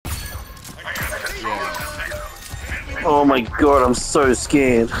Oh my god, I'm so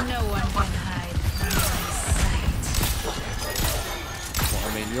scared. No one can hide from my sight.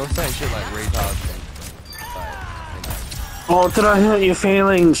 Well, I mean, you're saying shit like retard things, but, Oh, did I hurt your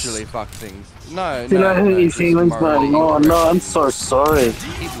feelings? actually fuck things. No, Did I hurt your just feelings, mate? morally Oh incorrect. no, I'm so sorry.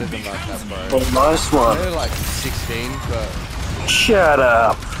 Keep living like that, bro. Oh, nice one. They're like 16, but Shut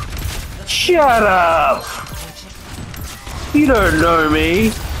up. Shut up. You don't know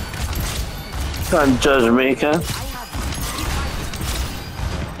me. Can't judge me, can?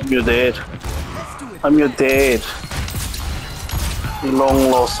 I'm your dad. I'm your dad. Your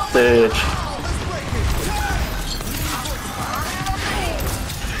long lost dad.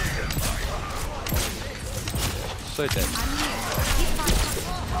 so dead.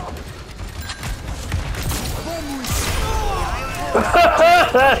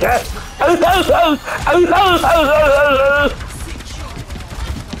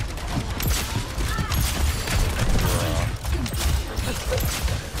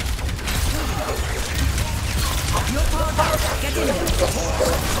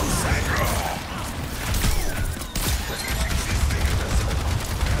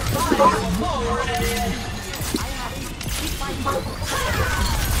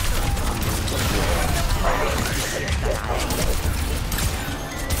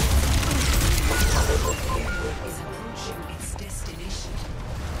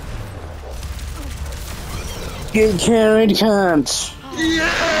 Get carried, cunts.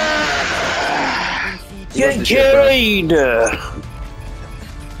 Get carried.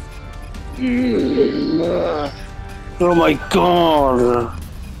 Oh my god.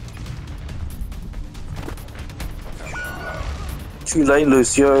 Too late,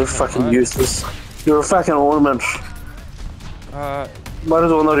 Lucio. Fucking useless. You're a fucking ornament. Might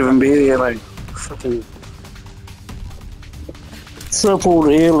as well not even be here, mate. Fucking.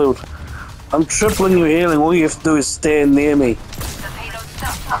 So-called healing. I'm tripling your healing. All you have to do is stand near me.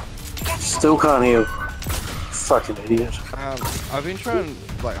 Still can't heal. Fucking idiot. I've been trying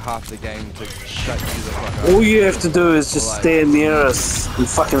like half the game to shut you the fuck up. All you have to do is just stand near us and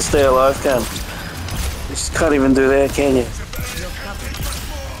fucking stay alive, can. You just can't even do that, can you?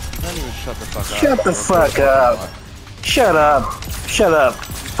 Don't even shut the fuck up. Shut the fuck up. Shut up. Shut up.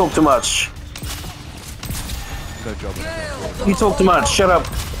 Talk too much. Go job it. You talk too much. Shut up.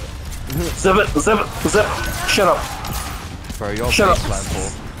 Zip it. Zip it. Zip. Shut up. Bro, your Shut up. baseline poor.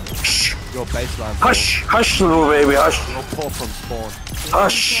 Shh. Your baseline poor. Hush. Hush, little baby. Hush. You're poor from spawn.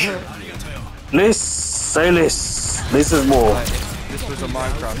 Hush. Less. Say less. Less is more. Like, if this was a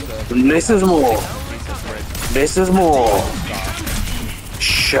Minecraft server. Less is more. Piece of bread. Less is more.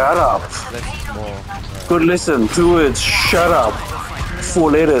 Shut up. Less is more. Good listen. 2 words. Shut up.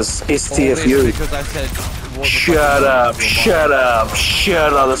 4 letters. All this STFU. because I said. what the Shut fuck is up. your Shut up.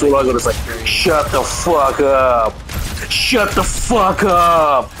 Shut up. That's all I gotta say. Shut the fuck up. Shut the fuck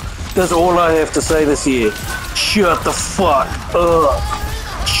up. That's all I have to say this year. Shut the fuck up.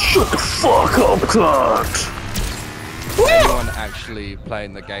 Shut the fuck up, cunt. Anyone actually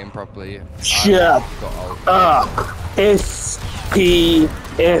playing the game properly? Shut Got old. up. SPSU.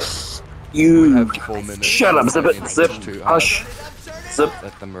 Have 4 minutes. Shut up. Zip it. Zip. To, Hush. Zip.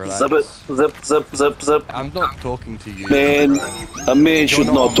 Let them relax. Zip it. Zip. Zip. Zip. Zip. I'm not talking to you. Man, a man should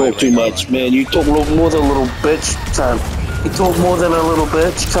not talk too much, man. You talk more than a little bitch, son. You talk more than a little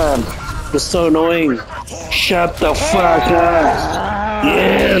bitch, son. You're so annoying. Shut the fuck up.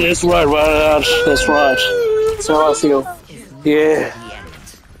 Yeah, that's right, right. That's right. That's how I feel. Yeah.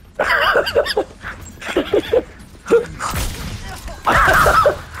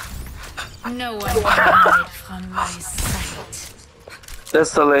 No one can hide from my sight.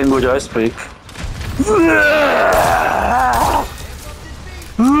 That's the language I speak.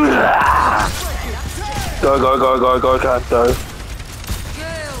 Go, go, go, go, go, can't go.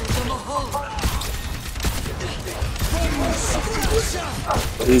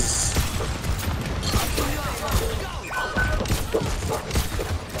 Please.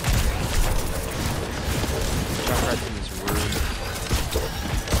 Junkrat's in this room.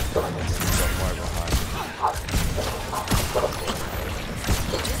 Somewhere behind.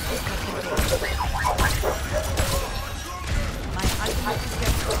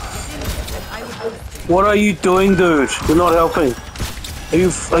 What are you doing, dude? You're not helping. Are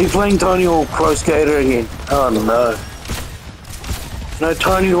you playing Tony Hawk Pro Skater again? Oh no. No,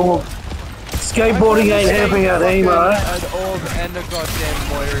 Tony Hawk. Skateboarding ain't helping our team, alright? An orb and a goddamn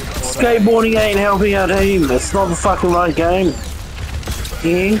Moira's auto. Skateboarding ain't helping our team. It's not the fucking right game.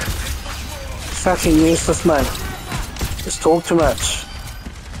 Yeah? Fucking useless, mate. Just talk too much.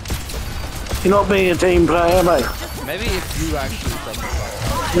 You're not being a team player, mate. Maybe if you actually shut the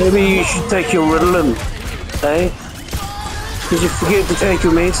fuck up. Maybe you should take your Ritalin, eh? Did you forget to take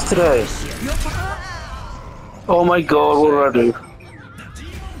your mates today? Oh my god, what did I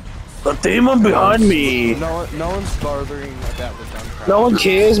do? A demon behind me! No one's bothering about the Junkrat. No one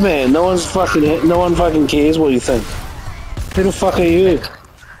cares, man. No one fucking cares what you think. Who the fuck are you?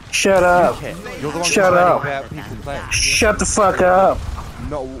 Shut up. You're the one Shut up. about people playing. Shut the fuck up.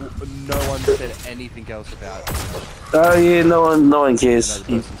 No one said anything else about it. Oh yeah, no one cares.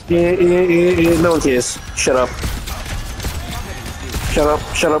 Yeah, no one cares. Shut up. Shut up,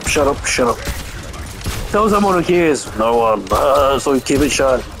 shut up, shut up, shut up. Tell someone who cares. No one. So keep it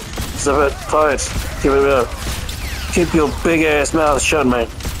shut. Zip it tight. Keep it real. Keep your big ass mouth shut, mate.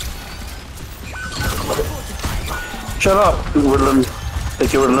 Shut up, Riddlin.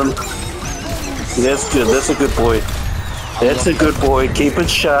 Thank you, Riddlin. That's good. That's a good boy. That's a good boy. Keep it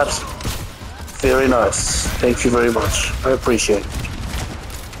shut. Very nice. Thank you very much. I appreciate it.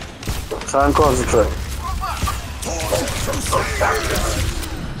 Try and concentrate.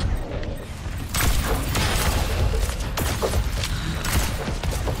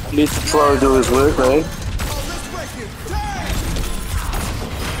 Let the pro do his work, mate.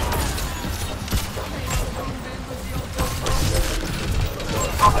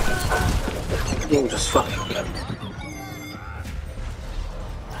 Oh, just fucking.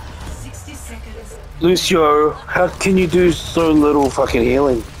 60 seconds. Lucio, how can you do so little fucking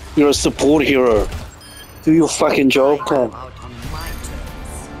healing? You're a support hero. Do your fucking job, man. Out on my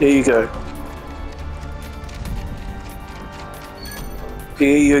terms. There you go.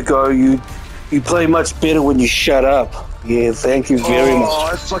 There you go. You play much better when you shut up. Yeah, thank you very much. Oh,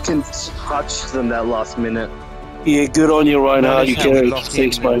 I fucking touched them that last minute. Yeah, good on you, Reinhardt. You carried.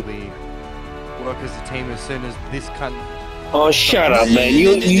 Thanks, mate. Work as a team as soon as this cunt. Oh, shut up, man.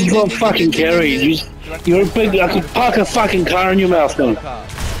 You got fucking carried. You're a big. I could park a fucking car in your mouth, man. I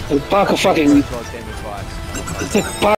could park a fucking. Goddamn advice. Park